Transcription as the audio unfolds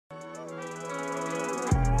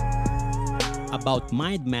About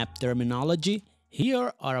mind map terminology,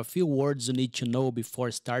 here are a few words you need to know before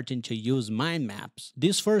starting to use mind maps.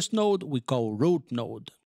 This first node we call root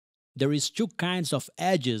node. There is two kinds of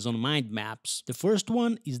edges on mind maps. The first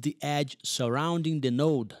one is the edge surrounding the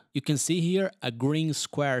node. You can see here a green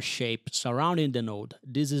square shape surrounding the node.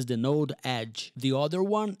 This is the node edge. The other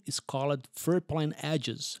one is called Freeplane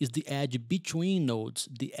edges. It's the edge between nodes,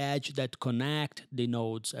 the edge that connect the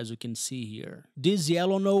nodes, as you can see here. This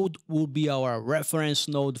yellow node will be our reference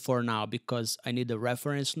node for now because I need a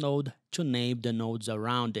reference node to name the nodes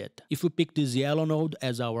around it. If we pick this yellow node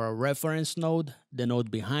as our reference node, the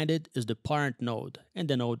node behind it is the parent node, and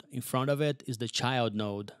the node in front of it is the child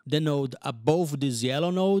node. The node above this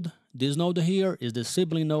yellow node, this node here, is the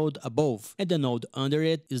sibling node above, and the node under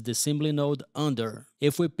it is the sibling node under.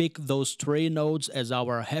 If we pick those three nodes as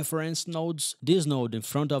our reference nodes, this node in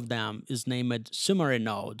front of them is named summary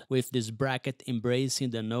node, with this bracket embracing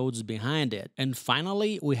the nodes behind it. And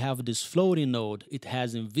finally, we have this floating node. It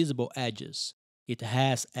has invisible edges. It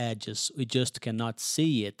has edges, we just cannot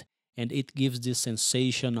see it, and it gives this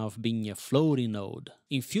sensation of being a floating node.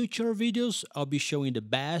 In future videos, I'll be showing the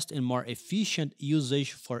best and more efficient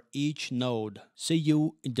usage for each node. See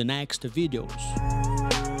you in the next videos.